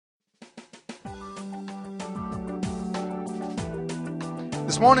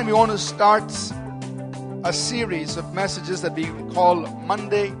This morning we want to start a series of messages that we call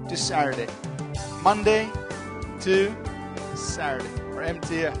Monday to Saturday. Monday to Saturday, or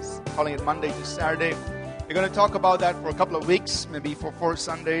MTS, calling it Monday to Saturday. We're going to talk about that for a couple of weeks, maybe for 4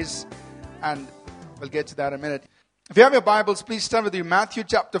 Sundays, and we'll get to that in a minute. If you have your Bibles, please turn with you Matthew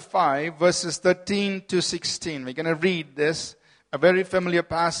chapter 5, verses 13 to 16. We're going to read this, a very familiar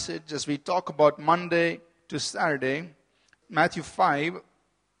passage as we talk about Monday to Saturday. Matthew 5,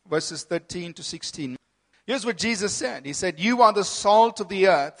 verses 13 to 16. Here's what Jesus said. He said, "You are the salt of the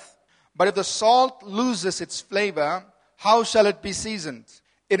earth, but if the salt loses its flavor, how shall it be seasoned?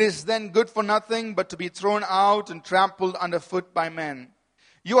 It is then good for nothing but to be thrown out and trampled underfoot by men.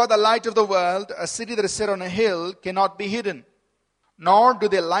 You are the light of the world. A city that is set on a hill cannot be hidden. Nor do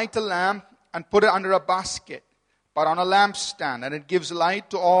they light a lamp and put it under a basket, but on a lampstand, and it gives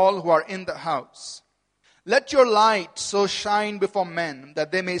light to all who are in the house. Let your light so shine before men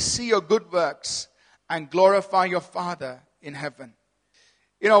that they may see your good works and glorify your Father in heaven."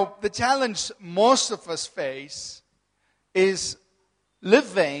 You know, the challenge most of us face is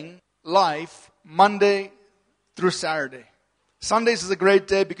living life Monday through Saturday. Sundays is a great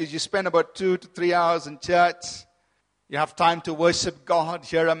day because you spend about 2 to 3 hours in church. You have time to worship God,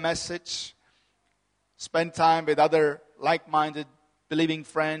 hear a message, spend time with other like-minded believing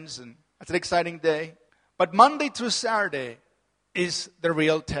friends, and it's an exciting day. But Monday through Saturday is the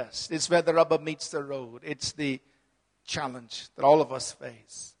real test. It's where the rubber meets the road. It's the challenge that all of us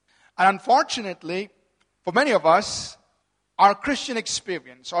face. And unfortunately, for many of us, our Christian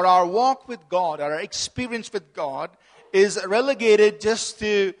experience or our walk with God, or our experience with God, is relegated just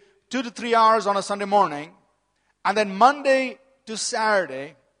to 2 to 3 hours on a Sunday morning. And then Monday to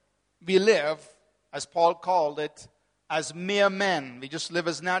Saturday, we live, as Paul called it, as mere men. We just live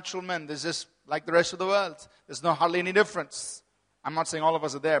as natural men. There's just like the rest of the world. There's no hardly any difference. I'm not saying all of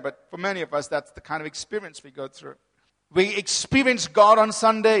us are there, but for many of us, that's the kind of experience we go through. We experience God on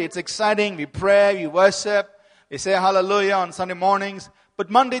Sunday. It's exciting. We pray, we worship, we say hallelujah on Sunday mornings. But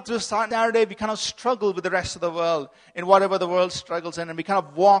Monday through Saturday, we kind of struggle with the rest of the world in whatever the world struggles in. And we kind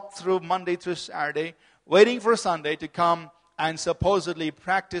of walk through Monday through Saturday, waiting for Sunday to come and supposedly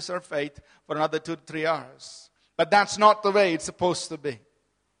practice our faith for another 2 to 3 hours. But that's not the way it's supposed to be.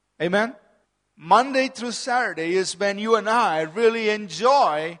 Amen? Monday through Saturday is when you and I really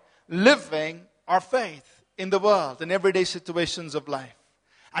enjoy living our faith in the world, in everyday situations of life.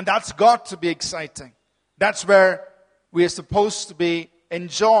 And that's got to be exciting. That's where we are supposed to be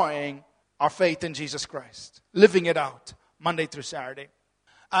enjoying our faith in Jesus Christ, living it out Monday through Saturday.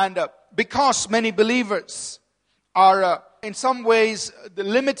 And because many believers are in some ways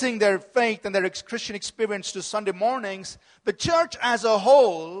limiting their faith and their Christian experience to Sunday mornings, the church as a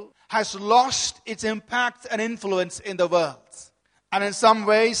whole has lost its impact and influence in the world. And in some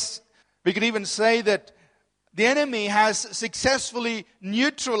ways, we could even say that the enemy has successfully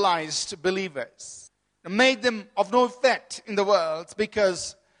neutralized believers, made them of no effect in the world,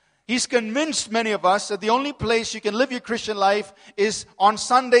 because he's convinced many of us that the only place you can live your Christian life is on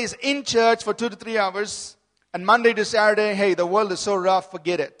Sundays in church for 2 to 3 hours, and Monday to Saturday, hey, the world is so rough,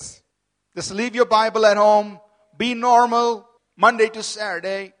 forget it. Just leave your Bible at home, be normal, Monday to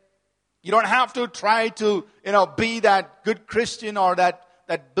Saturday. You don't have to try to, be that good Christian or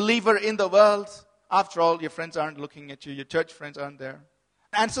that believer in the world. After all, your friends aren't looking at you, your church friends aren't there.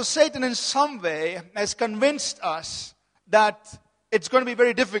 And so Satan in some way has convinced us that it's going to be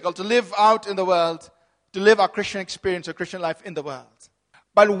very difficult to live out in the world, to live our Christian experience or Christian life in the world.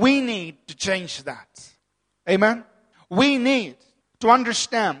 But we need to change that. Amen? We need to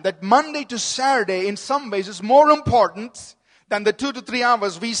understand that Monday to Saturday in some ways is more important than the 2 to 3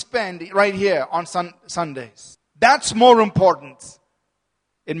 hours we spend right here on Sundays. That's more important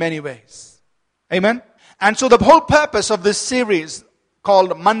in many ways. Amen? And so the whole purpose of this series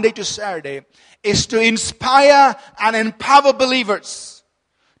called Monday to Saturday is to inspire and empower believers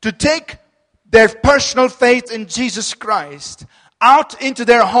to take their personal faith in Jesus Christ out into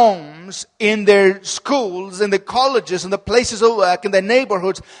their homes, in their schools, in the colleges, in the places of work, in their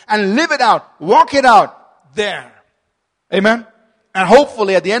neighborhoods, and live it out, walk it out there. Amen? And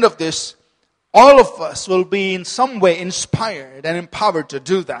hopefully at the end of this, all of us will be in some way inspired and empowered to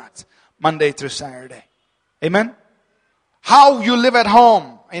do that Monday through Saturday. Amen? How you live at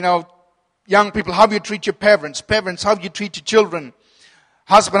home, young people, how you treat your parents. Parents, how you treat your children.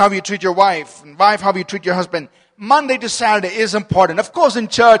 Husband, how you treat your wife. And wife, how you treat your husband. Monday to Saturday is important. Of course, in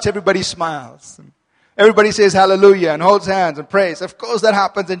church, everybody smiles. Everybody says hallelujah and holds hands and prays. Of course, that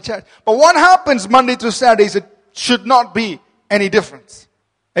happens in church. But what happens Monday through Saturday is it should not be any difference.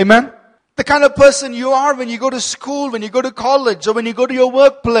 Amen? the kind of person you are when you go to school, when you go to college, or when you go to your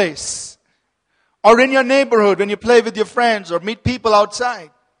workplace, or in your neighborhood, when you play with your friends or meet people outside.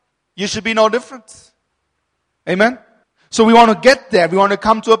 You should be no different. Amen? So we want to get there. We want to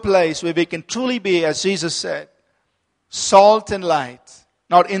come to a place where we can truly be, as Jesus said, salt and light,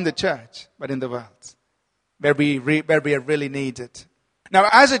 not in the church, but in the world, where we are really needed. Now,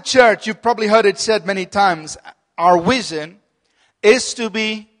 as a church, you've probably heard it said many times, our vision is to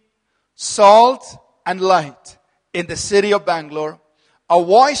be salt and light in the city of Bangalore, a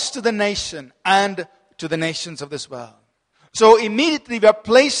voice to the nation and to the nations of this world. So immediately we are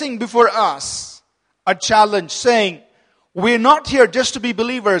placing before us a challenge saying, we're not here just to be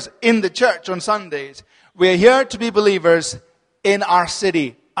believers in the church on Sundays. We're here to be believers in our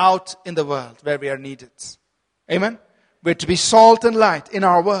city, out in the world where we are needed. Amen? We're to be salt and light in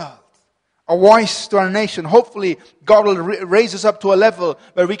our world. A voice to our nation. Hopefully, God will raise us up to a level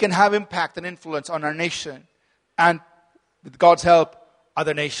where we can have impact and influence on our nation. And with God's help,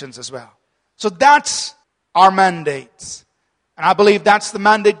 other nations as well. So that's our mandate. And I believe that's the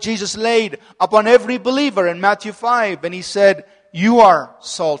mandate Jesus laid upon every believer in Matthew 5 when He said, you are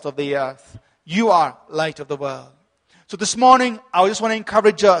salt of the earth. You are light of the world. So this morning, I just want to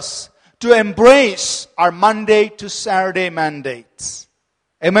encourage us to embrace our Monday to Saturday mandates.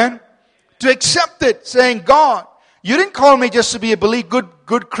 Amen? To accept it, saying, God, you didn't call me just to be a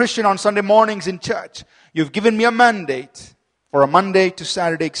good Christian on Sunday mornings in church. You've given me a mandate for a Monday to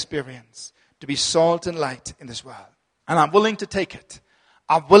Saturday experience, to be salt and light in this world. And I'm willing to take it.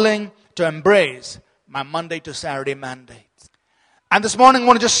 I'm willing to embrace my Monday to Saturday mandate. And this morning I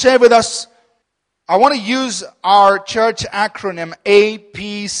want to just share with us, I want to use our church acronym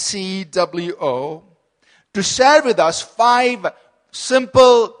APCWO to share with us 5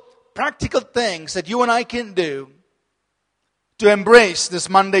 simple, practical things that you and I can do to embrace this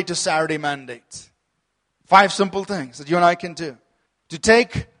Monday to Saturday mandate. 5 simple things that you and I can do to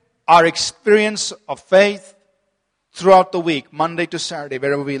take our experience of faith throughout the week, Monday to Saturday,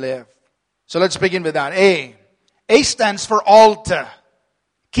 wherever we live. So let's begin with that. A stands for altar.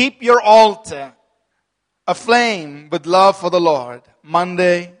 Keep your altar aflame with love for the Lord,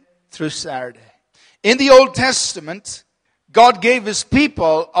 Monday through Saturday. In the Old Testament, God gave His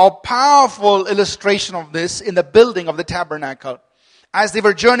people a powerful illustration of this in the building of the tabernacle. As they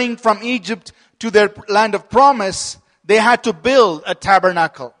were journeying from Egypt to their land of promise, they had to build a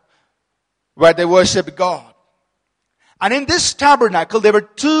tabernacle where they worshiped God. And in this tabernacle, there were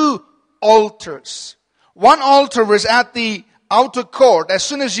 2 altars. One altar was at the outer court. As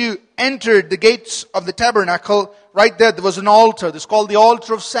soon as you entered the gates of the tabernacle, right there was an altar. This is called the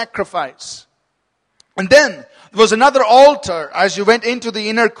altar of sacrifice. And then there was another altar as you went into the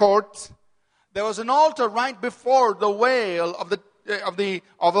inner court. There was an altar right before the veil of the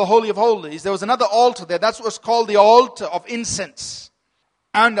Holy of Holies. There was another altar there. That's what's called the altar of incense.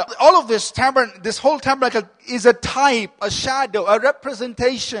 And all of this whole tabernacle is a type, a shadow, a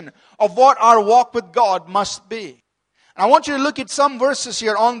representation of what our walk with God must be. And I want you to look at some verses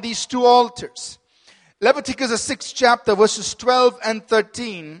here on these 2 altars. Leviticus, the 6th chapter, verses 12 and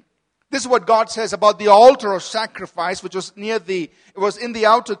 13. This is what God says about the altar of sacrifice, which was in the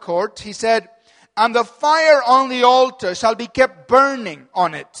outer court. He said, and the fire on the altar shall be kept burning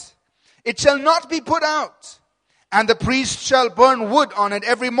on it. It shall not be put out. And the priest shall burn wood on it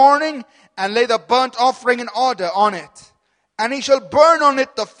every morning and lay the burnt offering in order on it. And he shall burn on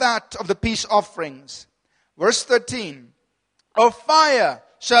it the fat of the peace offerings. Verse 13. A fire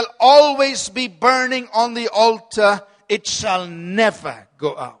shall always be burning on the altar. It shall never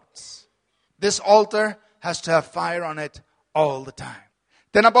go out. This altar has to have fire on it all the time.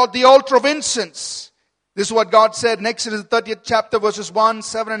 Then about the altar of incense. This is what God said in Exodus 30th chapter verses 1,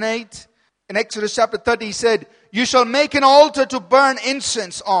 7 and 8. In Exodus chapter 30 He said, you shall make an altar to burn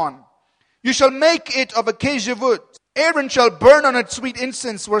incense on. You shall make it of acacia wood. Aaron shall burn on it sweet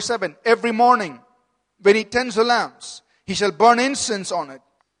incense, verse 7, every morning. When he tends the lamps, he shall burn incense on it.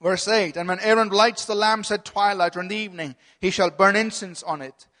 Verse 8, and when Aaron lights the lamps at twilight or in the evening, he shall burn incense on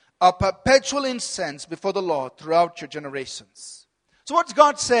it. A perpetual incense before the Lord throughout your generations. So what's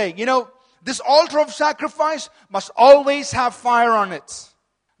God saying? This altar of sacrifice must always have fire on it.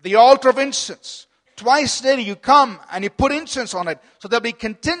 The altar of incense. Twice daily you come and you put incense on it. So there'll be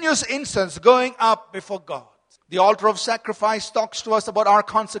continuous incense going up before God. The altar of sacrifice talks to us about our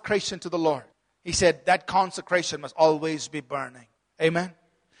consecration to the Lord. He said that consecration must always be burning. Amen.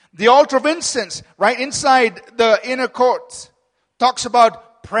 The altar of incense, right inside the inner court, talks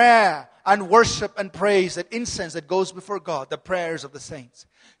about prayer and worship and praise, that incense that goes before God, the prayers of the saints.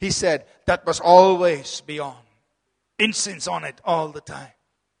 He said that must always be on. Incense on it all the time.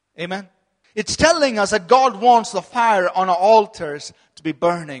 Amen. It's telling us that God wants the fire on our altars to be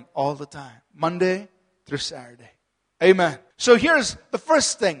burning all the time. Monday through Saturday. Amen. So here's the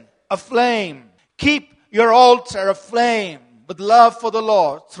first thing. A flame. Keep your altar aflame with love for the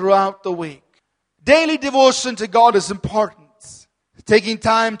Lord throughout the week. Daily devotion to God is important. Taking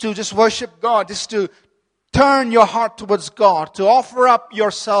time to just worship God, just to turn your heart towards God, to offer up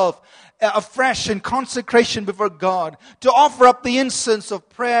yourself afresh in consecration before God, to offer up the incense of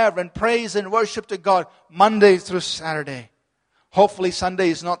prayer and praise and worship to God Monday through Saturday. Hopefully Sunday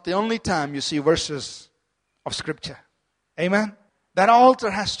is not the only time you see verses of Scripture. Amen? That altar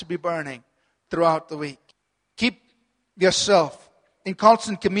has to be burning throughout the week. Keep yourself in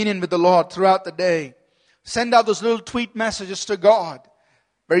constant communion with the Lord throughout the day. Send out those little tweet messages to God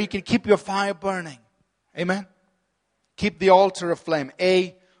where you can keep your fire burning. Amen? Keep the altar aflame.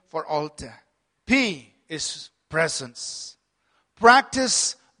 A for altar. P is presence.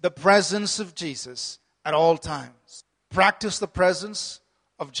 Practice the presence of Jesus at all times. Practice the presence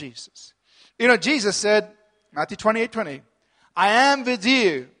of Jesus. You know, Jesus said, Matthew 28:20, I am with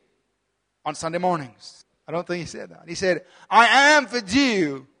you on Sunday mornings. I don't think he said that. He said, I am with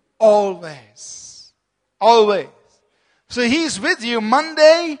you always. Always. So he's with you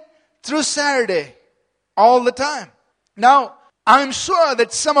Monday through Saturday. All the time. Now, I'm sure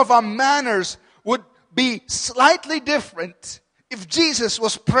that some of our manners would be slightly different if Jesus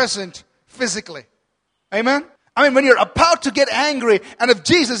was present physically. Amen? I mean, when you're about to get angry and if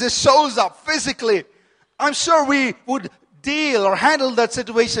Jesus just shows up physically, I'm sure we would deal or handle that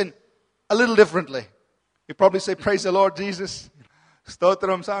situation a little differently. You probably say, praise the Lord, Jesus.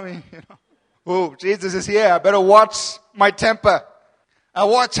 Stotram Sami. Oh, Jesus is here. I better watch my temper. I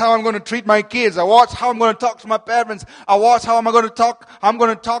watch how I'm going to treat my kids. I watch how I'm going to talk to my parents. I watch how I'm going to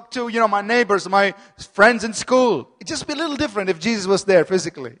talk to, my neighbors, my friends in school. It'd just be a little different if Jesus was there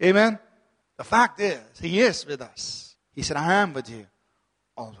physically. Amen? The fact is, He is with us. He said, I am with you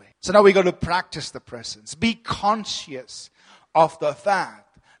always. So now we got to practice the presence. Be conscious of the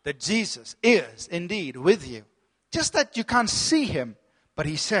fact that Jesus is indeed with you. Just that you can't see Him, but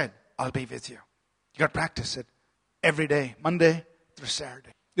He said, I'll be with you. You got to practice it every day, Monday through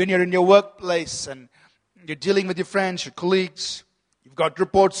Saturday. When you're in your workplace and you're dealing with your friends, your colleagues, you've got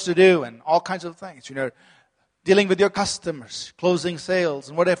reports to do and all kinds of things. You're dealing with your customers, closing sales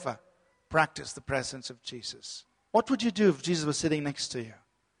and whatever. Practice the presence of Jesus. What would you do if Jesus was sitting next to you?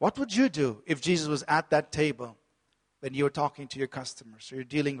 What would you do if Jesus was at that table when you were talking to your customers or you're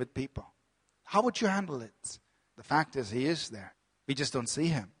dealing with people? How would you handle it? The fact is, He is there. We just don't see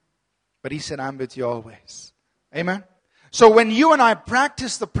Him. But He said, I'm with you always. Amen? So when you and I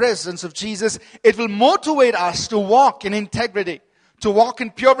practice the presence of Jesus, it will motivate us to walk in integrity, to walk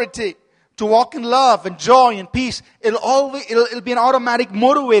in purity, to walk in love and joy and peace. It'll be an automatic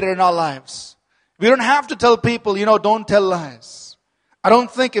motivator in our lives. We don't have to tell people, don't tell lies. I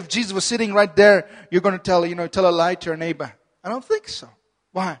don't think if Jesus was sitting right there, you're going to tell a lie to your neighbor. I don't think so.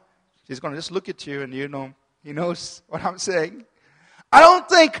 Why? He's going to just look at you and He knows what I'm saying. I don't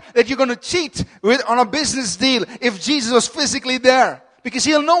think that you're going to cheat on a business deal if Jesus was physically there. Because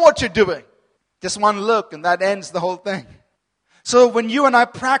He'll know what you're doing. Just one look and that ends the whole thing. So when you and I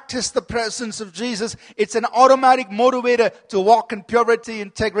practice the presence of Jesus, it's an automatic motivator to walk in purity,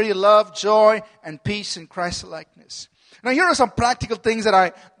 integrity, love, joy, and peace in Christ-likeness. Now here are some practical things that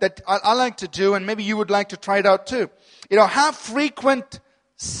I like to do, and maybe you would like to try it out too. Have frequent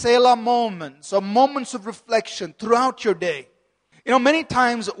Selah moments or moments of reflection throughout your day. Many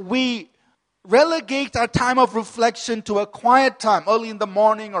times we relegate our time of reflection to a quiet time, early in the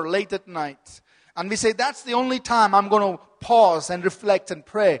morning or late at night. And we say, that's the only time I'm going to pause and reflect and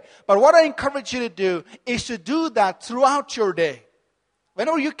pray. But what I encourage you to do is to do that throughout your day.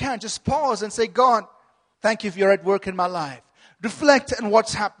 Whenever you can, just pause and say, God, thank you if you're at work in my life. Reflect on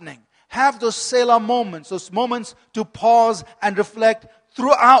what's happening. Have those Selah moments, those moments to pause and reflect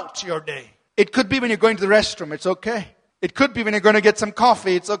throughout your day. It could be when you're going to the restroom, it's okay. It could be when you're going to get some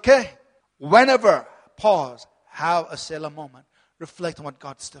coffee, it's okay. Whenever, pause, have a Selah moment. Reflect on what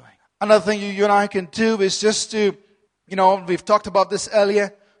God's doing. Another thing you and I can do is just to, we've talked about this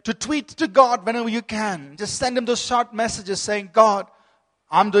earlier, to tweet to God whenever you can. Just send Him those short messages saying, God,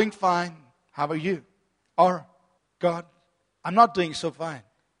 I'm doing fine. How are you? Or, God, I'm not doing so fine.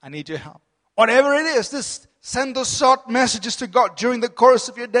 I need your help. Whatever it is, just send those short messages to God during the course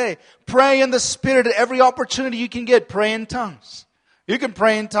of your day. Pray in the Spirit at every opportunity you can get. Pray in tongues. You can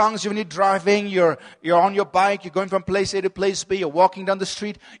pray in tongues when you're driving, you're on your bike, you're going from place A to place B, you're walking down the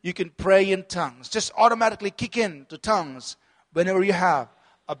street. You can pray in tongues. Just automatically kick in to tongues whenever you have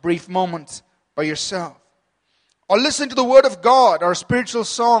a brief moment by yourself. Or listen to the Word of God or spiritual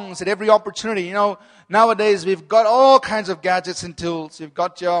songs at every opportunity. You know, nowadays we've got all kinds of gadgets and tools. You've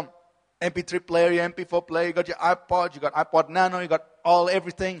got your MP3 player, your MP4 player, you got your iPod, you got iPod Nano, you got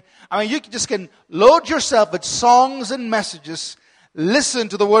everything. I mean, you just can load yourself with songs and messages. Listen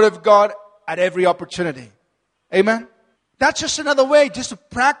to the Word of God at every opportunity. Amen? That's just another way just to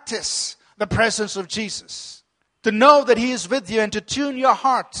practice the presence of Jesus. To know that He is with you and to tune your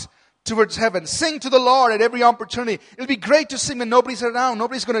heart towards heaven. Sing to the Lord at every opportunity. It'll be great to sing when nobody's around.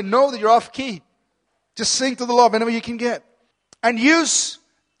 Nobody's going to know that you're off key. Just sing to the Lord whenever you can get. And use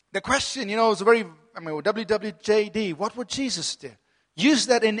the question, it's WWJD, what would Jesus do? Use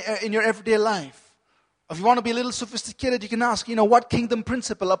that in your everyday life. If you want to be a little sophisticated, you can ask, what kingdom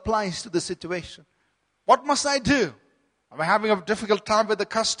principle applies to the situation? What must I do? Am I having a difficult time with the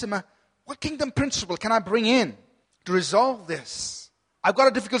customer? What kingdom principle can I bring in to resolve this? I've got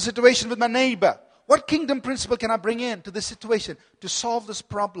a difficult situation with my neighbor. What kingdom principle can I bring in to this situation to solve this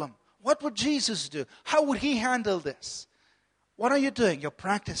problem? What would Jesus do? How would He handle this? What are you doing? You're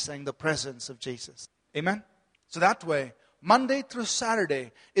practicing the presence of Jesus. Amen? So that way, Monday through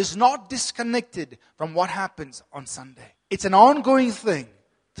Saturday is not disconnected from what happens on Sunday. It's an ongoing thing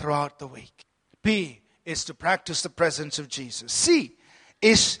throughout the week. P is to practice the presence of Jesus. C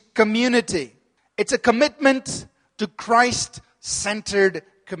is community. It's a commitment to Christ-centered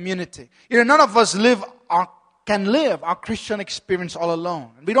community. None of us can live our Christian experience all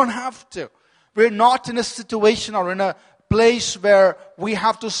alone. And we don't have to. We're not in a situation or in a place where we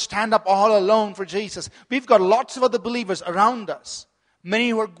have to stand up all alone for Jesus. We've got lots of other believers around us. Many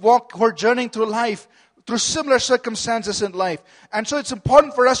who are journeying through life, through similar circumstances in life. And so it's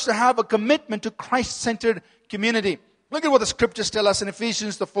important for us to have a commitment to Christ-centered community. Look at what the scriptures tell us in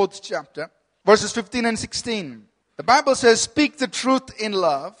Ephesians, the 4th chapter, verses 15 and 16. The Bible says, speak the truth in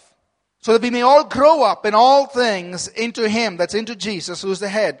love, so that we may all grow up in all things into Him, that's into Jesus, who is the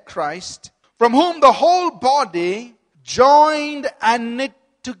head, Christ, from whom the whole body, joined and knit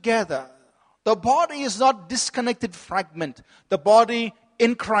together. The body is not disconnected fragment. The body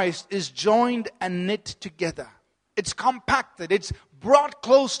in Christ is joined and knit together. It's compacted. It's brought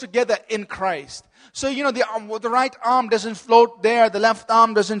close together in Christ. So, the right arm doesn't float there. The left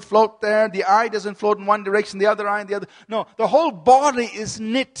arm doesn't float there. The eye doesn't float in one direction, the other eye in the other. No, the whole body is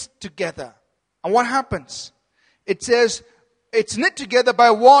knit together. And what happens? It says, it's knit together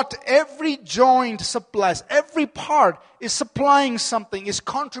by what every joint supplies. Every part is supplying something, is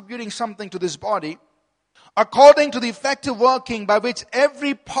contributing something to this body, according to the effective working by which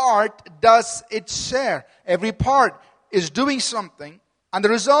every part does its share. Every part is doing something, and the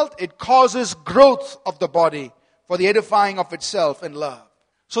result, it causes growth of the body for the edifying of itself in love.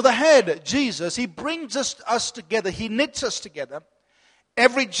 So the head, Jesus, He brings us together. He knits us together.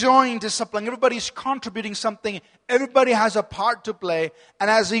 Every joint is supplying. Everybody's contributing something. Everybody has a part to play. And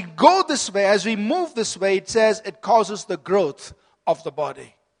as we go this way, as we move this way, it says it causes the growth of the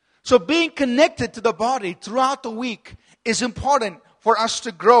body. So being connected to the body throughout the week is important for us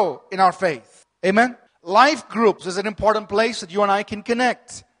to grow in our faith. Amen? Life groups is an important place that you and I can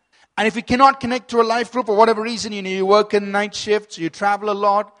connect. And if you cannot connect to a life group for whatever reason, you work in night shifts, you travel a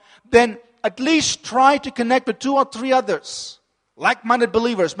lot, then at least try to connect with 2 or 3 others. Like-minded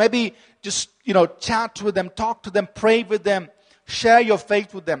believers. Maybe just, chat with them, talk to them, pray with them, share your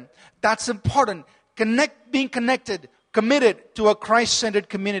faith with them. That's important. Being connected, committed to a Christ-centered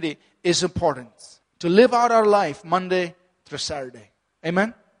community is important. To live out our life Monday through Saturday.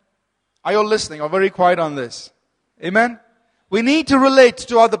 Amen? Are you all listening or very quiet on this? Amen? We need to relate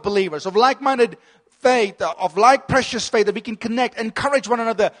to other believers of like-minded faith, of like precious faith, that we can connect, encourage one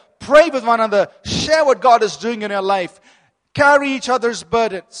another, pray with one another, share what God is doing in your life, carry each other's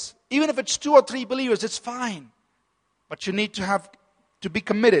burdens. Even if it's 2 or 3 believers, it's fine. But you need to be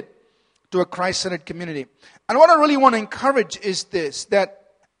committed to a Christ-centered community. And what I really want to encourage is this, that,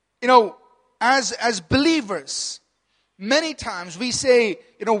 as believers, many times we say,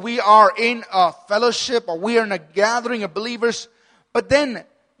 we are in a fellowship or we are in a gathering of believers, but then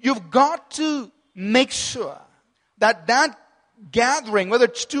you've got to make sure that gathering, whether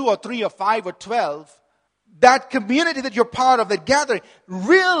it's 2 or 3 or 5 or 12, that community that you're part of, that gathering,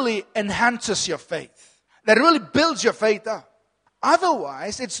 really enhances your faith. That really builds your faith up.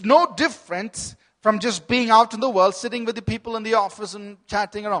 Otherwise, it's no different from just being out in the world, sitting with the people in the office and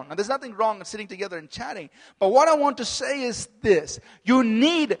chatting around. Now, there's nothing wrong with sitting together and chatting. But what I want to say is this. You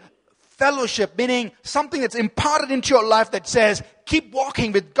need fellowship, meaning something that's imparted into your life that says, keep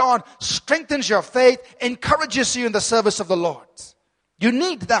walking with God, strengthens your faith, encourages you in the service of the Lord. You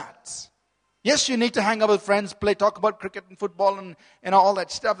need that. Yes, you need to hang out with friends, talk about cricket and football and all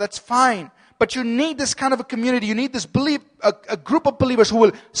that stuff. That's fine. But you need this kind of a community. You need this a group of believers who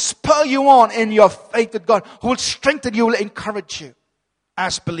will spur you on in your faith with God, who will strengthen you, will encourage you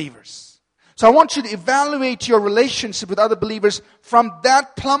as believers. So I want you to evaluate your relationship with other believers from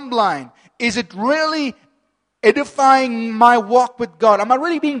that plumb line. Is it really edifying my walk with God? Am I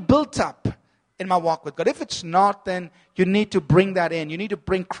really being built up in my walk with God? If it's not, then you need to bring that in. You need to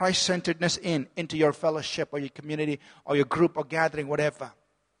bring Christ-centeredness into your fellowship or your community or your group or gathering, whatever.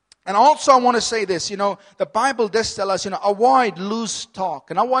 And also I want to say this, the Bible does tell us, avoid loose talk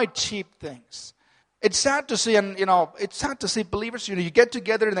and avoid cheap things. It's sad to see, it's sad to see believers, you get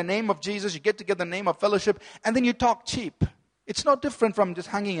together in the name of Jesus, you get together in the name of fellowship, and then you talk cheap. It's no different from just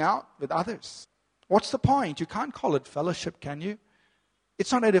hanging out with others. What's the point? You can't call it fellowship, can you?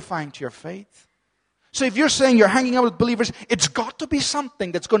 It's not edifying to your faith. So if you're saying you're hanging out with believers, it's got to be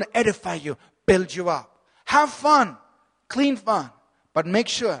something that's going to edify you, build you up. Have fun, clean fun. But make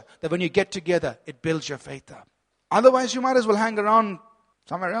sure that when you get together, it builds your faith up. Otherwise, you might as well hang around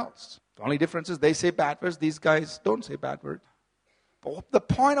somewhere else. The only difference is they say bad words. These guys don't say bad words. But the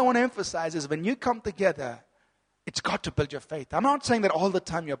point I want to emphasize is when you come together, it's got to build your faith. I'm not saying that all the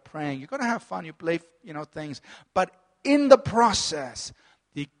time you're praying. You're going to have fun. You play, things. But in the process,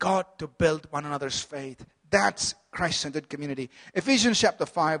 you got to build one another's faith. That's Christ-centered community. Ephesians chapter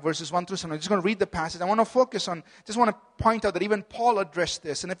 5, verses 1 through 7. I'm just going to read the passage. I want to point out that even Paul addressed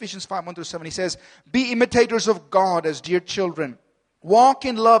this. In Ephesians 5, 1 through 7, he says, "Be imitators of God as dear children. Walk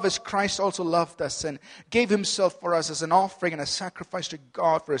in love as Christ also loved us and gave himself for us as an offering and a sacrifice to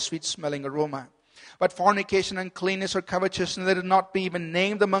God for a sweet-smelling aroma. But fornication, uncleanness, or covetousness, let it not be even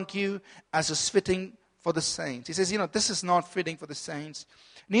named among you as is fitting for the saints." He says, this is not fitting for the saints.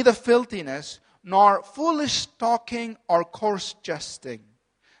 "Neither filthiness, nor foolish talking or coarse jesting,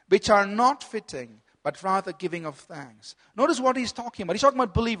 which are not fitting, but rather giving of thanks." Notice what he's talking about. He's talking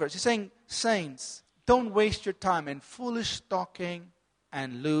about believers. He's saying, saints, don't waste your time in foolish talking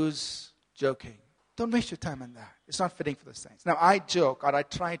and loose joking. Don't waste your time in that. It's not fitting for the saints. Now, I joke, or I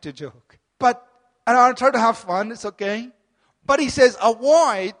try to joke. And I try to have fun, it's okay. But he says,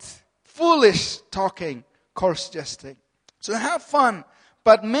 avoid foolish talking, coarse jesting. So have fun.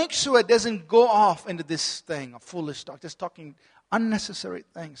 But make sure it doesn't go off into this thing of foolish talk, just talking unnecessary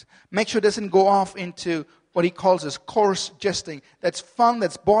things. Make sure it doesn't go off into what he calls as coarse jesting. That's fun,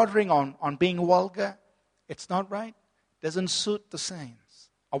 that's bordering on being vulgar. It's not right. Doesn't suit the saints.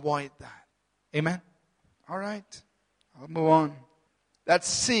 Avoid that. Amen? All right. I'll move on. That's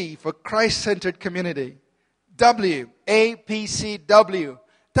C for Christ-centered community. W, APCW.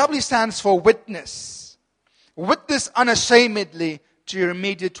 W stands for witness. Witness unashamedly to your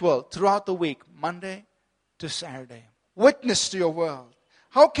immediate world throughout the week, Monday to Saturday. Witness to your world.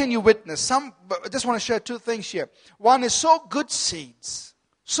 How can you witness? I just want to share two things here. One is sow good seeds.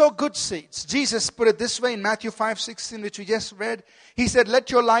 Sow good seeds. Jesus put it this way in Matthew 5:16, which we just read. He said, "Let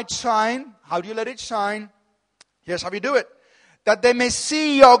your light shine." How do you let it shine? Here's how you do it. "That they may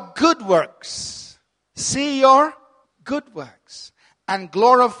see your good works." See your good works. "And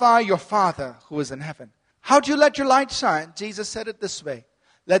glorify your Father who is in heaven." How do you let your light shine? Jesus said it this way.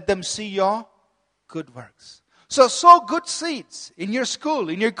 Let them see your good works. So sow good seeds in your school,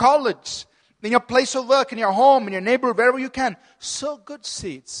 in your college, in your place of work, in your home, in your neighborhood, wherever you can. Sow good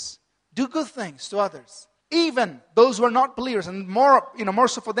seeds. Do good things to others. Even those who are not believers, and more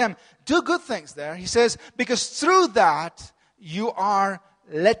so for them, do good things there. He says, because through that, you are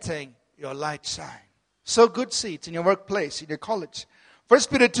letting your light shine. Sow good seeds in your workplace, in your college. 1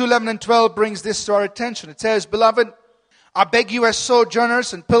 Peter 2:11 and 12 brings this to our attention. It says, "Beloved, I beg you as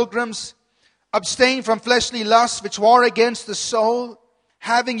sojourners and pilgrims, abstain from fleshly lusts which war against the soul,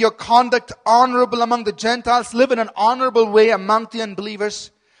 having your conduct honorable among the Gentiles, live in an honorable way among the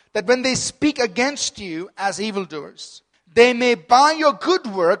unbelievers, that when they speak against you as evildoers, they may by your good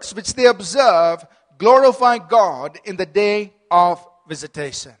works which they observe, glorify God in the day of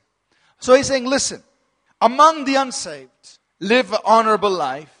visitation." So he's saying, listen, among the unsaved, live an honorable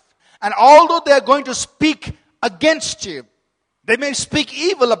life. And although they're going to speak against you, they may speak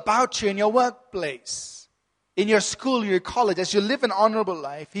evil about you in your workplace, in your school, in your college, as you live an honorable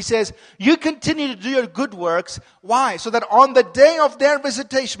life. He says, you continue to do your good works. Why? So that on the day of their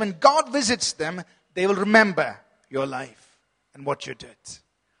visitation, when God visits them, they will remember your life and what you did.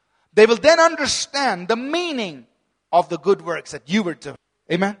 They will then understand the meaning of the good works that you were doing.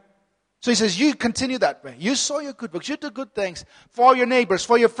 Amen? So he says, you continue that way. You sow your good works. You do good things for your neighbors,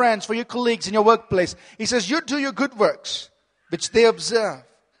 for your friends, for your colleagues in your workplace. He says, you do your good works, which they observe.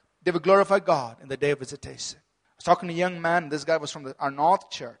 They will glorify God in the day of visitation. I was talking to a young man. This guy was from our North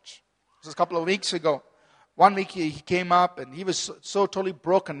Church. This was a couple of weeks ago. One week he came up and he was so totally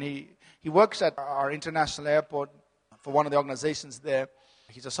broken. He He works at our international airport for one of the organizations there.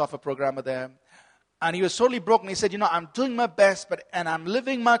 He's a software programmer there. And he was totally broken. He said, I'm doing my best, and I'm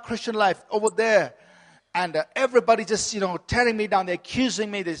living my Christian life over there. And everybody just, tearing me down. They're accusing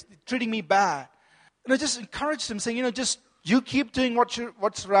me. They're treating me bad. And I just encouraged him, saying, just you keep doing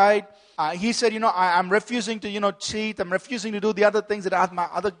what's right. He said, I'm refusing to, cheat. I'm refusing to do the other things that my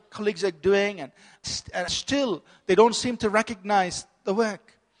other colleagues are doing. And still, they don't seem to recognize the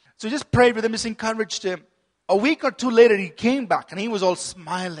work. So just prayed with him, just encouraged him. A week or two later, he came back and he was all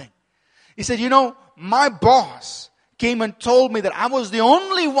smiling. He said, my boss came and told me that I was the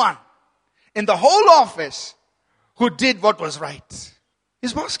only one in the whole office who did what was right.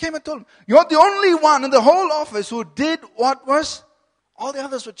 His boss came and told him, you're the only one in the whole office who did what was, all the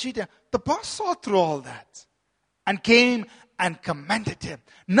others were cheating. The boss saw through all that and came and commended him.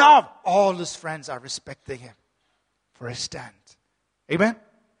 Now all his friends are respecting him for his stand. Amen?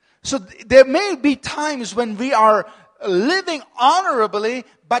 So there may be times when we are living honorably,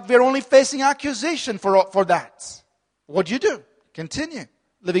 but we're only facing accusation for that. What do you do? Continue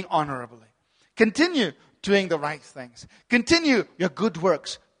living honorably. Continue doing the right things. Continue your good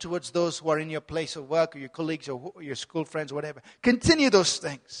works towards those who are in your place of work, or your colleagues, or your school friends, or whatever. Continue those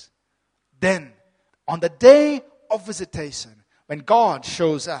things. Then, on the day of visitation, when God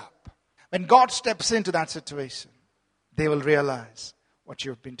shows up, when God steps into that situation, they will realize what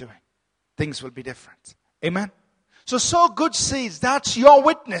you've been doing. Things will be different. Amen? So sow good seeds. That's your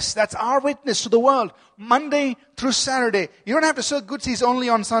witness. That's our witness to the world. Monday through Saturday. You don't have to sow good seeds only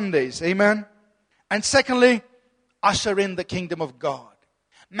on Sundays. Amen? And secondly, usher in the kingdom of God.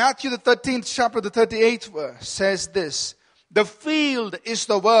 Matthew the 13th chapter, the 38th verse says this. The field is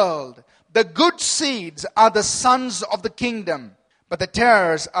the world. The good seeds are the sons of the kingdom, but the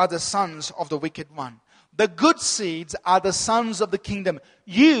tares are the sons of the wicked one. The good seeds are the sons of the kingdom.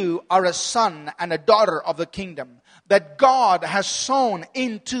 You are a son and a daughter of the kingdom that God has sown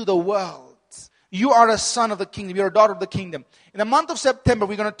into the world. You are a son of the kingdom. You're a daughter of the kingdom. In the month of September,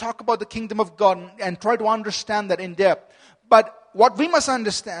 we're going to talk about the kingdom of God and try to understand that in depth. But what we must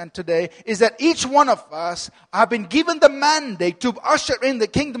understand today is that each one of us have been given the mandate to usher in the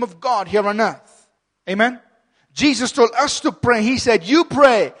kingdom of God here on earth. Amen? Jesus told us to pray. He said, you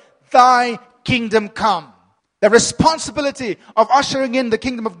pray, thy kingdom come. The responsibility of ushering in the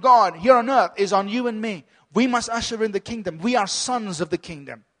kingdom of God here on earth is on you and me. We must usher in the kingdom. We are sons of the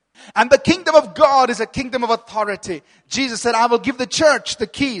kingdom. And the kingdom of God is a kingdom of authority. Jesus said, I will give the church the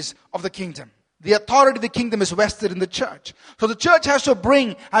keys of the kingdom. The authority of the kingdom is vested in the church. So the church has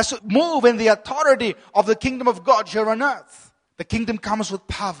to move in the authority of the kingdom of God here on earth. The kingdom comes with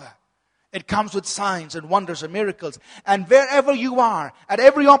power. It comes with signs and wonders and miracles. And wherever you are, at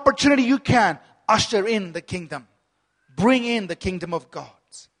every opportunity you can, usher in the kingdom. Bring in the kingdom of God.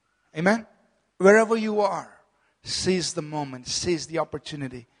 Amen? Wherever you are, seize the moment, seize the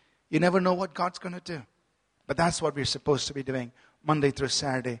opportunity. You never know what God's going to do. But that's what we're supposed to be doing Monday through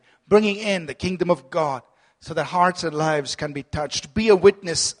Saturday. Bringing in the kingdom of God so that hearts and lives can be touched. Be a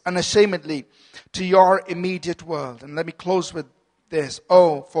witness unashamedly to your immediate world. And let me close with this.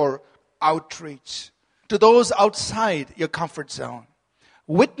 Oh, for outreach. To those outside your comfort zone.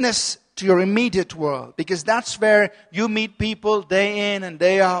 Witness to your immediate world. Because that's where you meet people day in and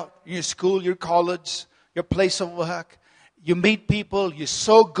day out. Your school, your college, your place of work. You meet people, you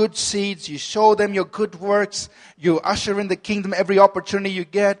sow good seeds, you show them your good works, you usher in the kingdom every opportunity you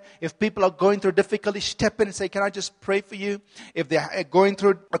get. If people are going through difficulty, step in and say, can I just pray for you? If they're going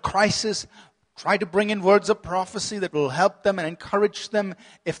through a crisis, try to bring in words of prophecy that will help them and encourage them.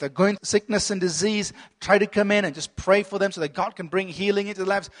 If they're going through sickness and disease, try to come in and just pray for them so that God can bring healing into their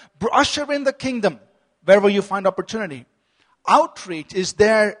lives. Usher in the kingdom wherever you find opportunity. Outreach is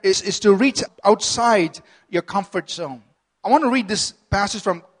to reach outside your comfort zone. I want to read this passage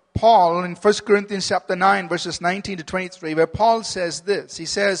from Paul in 1 Corinthians chapter 9, verses 19 to 23, where Paul says this. He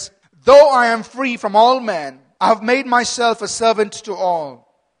says, though I am free from all men, I have made myself a servant to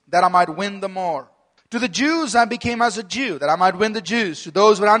all, that I might win the more. To the Jews I became as a Jew, that I might win the Jews. To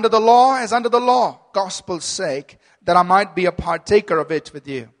those who are under the law, as under the law, gospel's sake, that I might be a partaker of it with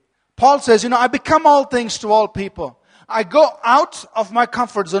you. Paul says, I become all things to all people. I go out of my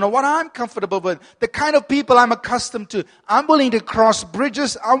comfort zone, or what I'm comfortable with, the kind of people I'm accustomed to. I'm willing to cross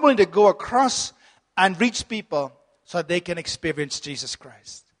bridges. I'm willing to go across and reach people so that they can experience Jesus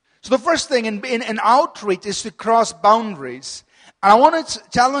Christ. So the first thing in outreach is to cross boundaries. And I want to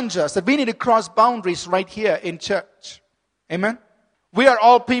challenge us that we need to cross boundaries right here in church. Amen? We are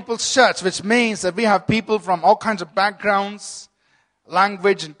all people's church, which means that we have people from all kinds of backgrounds,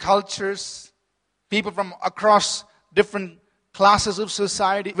 language and cultures, people from across different classes of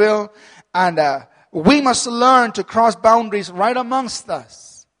society will. And we must learn to cross boundaries right amongst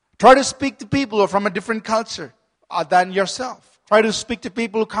us. Try to speak to people who are from a different culture than yourself. Try to speak to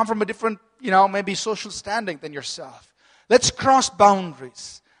people who come from a different, maybe social standing than yourself. Let's cross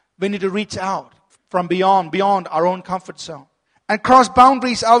boundaries. We need to reach out from beyond our own comfort zone. And cross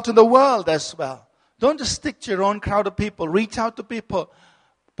boundaries out in the world as well. Don't just stick to your own crowd of people. Reach out to people.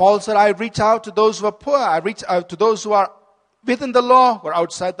 Paul said, I reach out to those who are poor. I reach out to those who are within the law or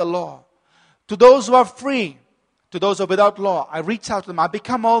outside the law. To those who are free. To those who are without law. I reach out to them. I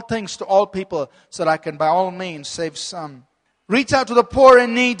become all things to all people so that I can by all means save some. Reach out to the poor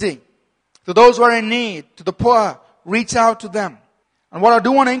and needy. To those who are in need. To the poor. Reach out to them. And what I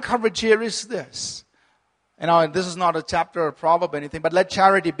do want to encourage here is this. This is not a chapter or proverb or anything, but let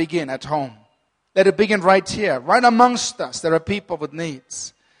charity begin at home. Let it begin right here. Right amongst us, there are people with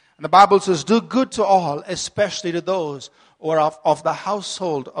needs. And the Bible says, do good to all, especially to those who are of the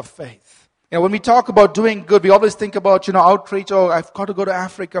household of faith. When we talk about doing good, we always think about, outreach. Oh, I've got to go to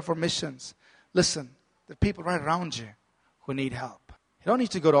Africa for missions. Listen, there are people right around you who need help. You don't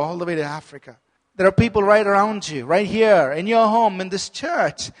need to go all the way to Africa. There are people right around you, right here, in your home, in this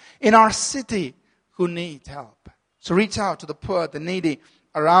church, in our city, who need help. So reach out to the poor, the needy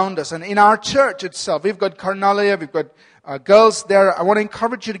around us. And in our church itself, we've got Carnalia, we've got girls there. I want to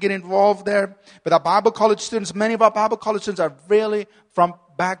encourage you to get involved there. With our Bible college students, many of our Bible college students are really from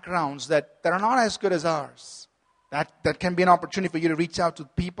backgrounds that are not as good as ours. That can be an opportunity for you to reach out to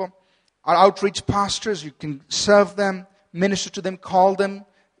people. Our outreach pastors, you can serve them, minister to them, call them,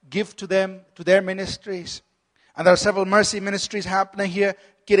 give to them, to their ministries. And there are several mercy ministries happening here.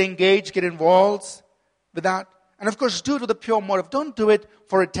 Get engaged, get involved with that. And of course, do it with a pure motive. Don't do it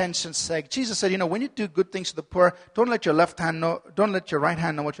for attention's sake. Jesus said, when you do good things to the poor, don't let your right hand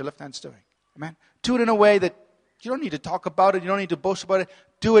know what your left hand's doing. Amen. Do it in a way that you don't need to talk about it. You don't need to boast about it.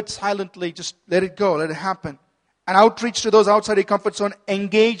 Do it silently. Just let it go. Let it happen. And outreach to those outside your comfort zone.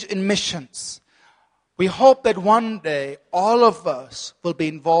 Engage in missions. We hope that one day all of us will be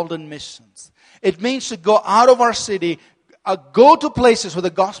involved in missions. It means to go out of our city, go to places where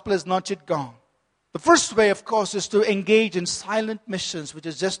the gospel has not yet gone. The first way, of course, is to engage in silent missions, which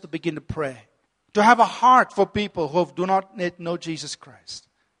is just to begin to pray. To have a heart for people who do not yet know Jesus Christ.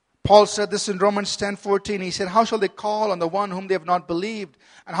 Paul said this in Romans 10:14. He said, how shall they call on the one whom they have not believed?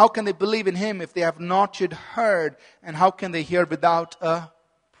 And how can they believe in him if they have not yet heard? And how can they hear without a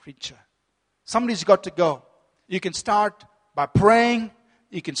preacher? Somebody's got to go. You can start by praying.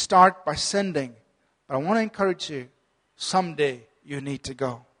 You can start by sending. But I want to encourage you, someday you need to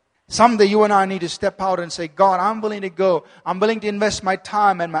go. Someday you and I need to step out and say, God, I'm willing to go. I'm willing to invest my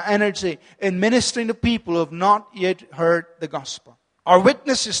time and my energy in ministering to people who have not yet heard the gospel. Our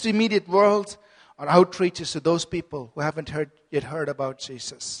witness is to the immediate world. Our outreach is to those people who haven't yet heard about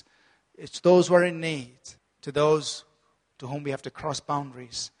Jesus. It's those who are in need, to those to whom we have to cross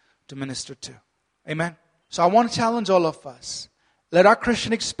boundaries to minister to. Amen. So I want to challenge all of us. Let our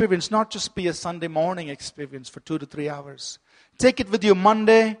Christian experience not just be a Sunday morning experience for 2 to 3 hours. Take it with you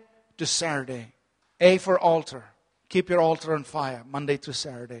Monday to Saturday. A for altar. Keep your altar on fire Monday through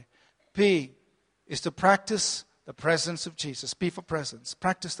Saturday. P is to practice the presence of Jesus. P for presence.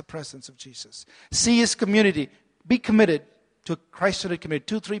 Practice the presence of Jesus. C is community. Be committed to Christ-centered community.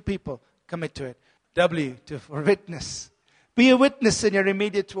 2, 3 people. Commit to it. W for witness. Be a witness in your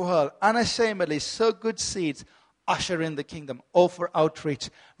immediate world. Unashamedly sow good seeds. Usher in the kingdom. O for outreach.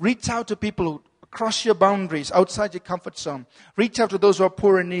 Reach out to people who cross your boundaries outside your comfort zone. Reach out to those who are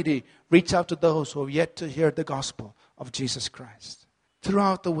poor and needy. Reach out to those who have yet to hear the gospel of Jesus Christ.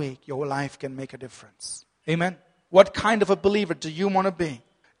 Throughout the week, your life can make a difference. Amen. What kind of a believer do you want to be?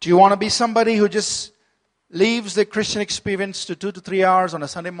 Do you want to be somebody who just leaves the Christian experience to 2 to 3 hours on a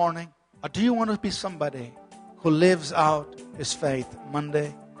Sunday morning? Or do you want to be somebody who lives out his faith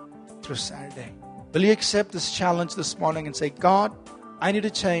Monday through Saturday? Will you accept this challenge this morning and say, God, I need to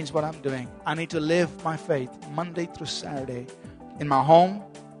change what I'm doing. I need to live my faith Monday through Saturday in my home,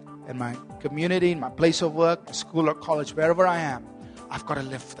 in my community, in my place of work, my school or college, wherever I am. I've got to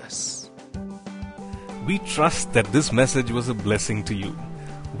live this. We trust that this message was a blessing to you.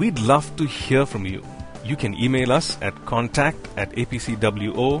 We'd love to hear from you. You can email us at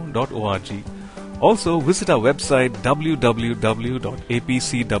contact@apcwo.org. Also, visit our website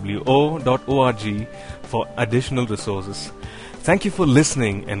www.apcwo.org for additional resources. Thank you for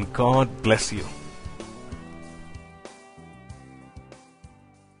listening, and God bless you.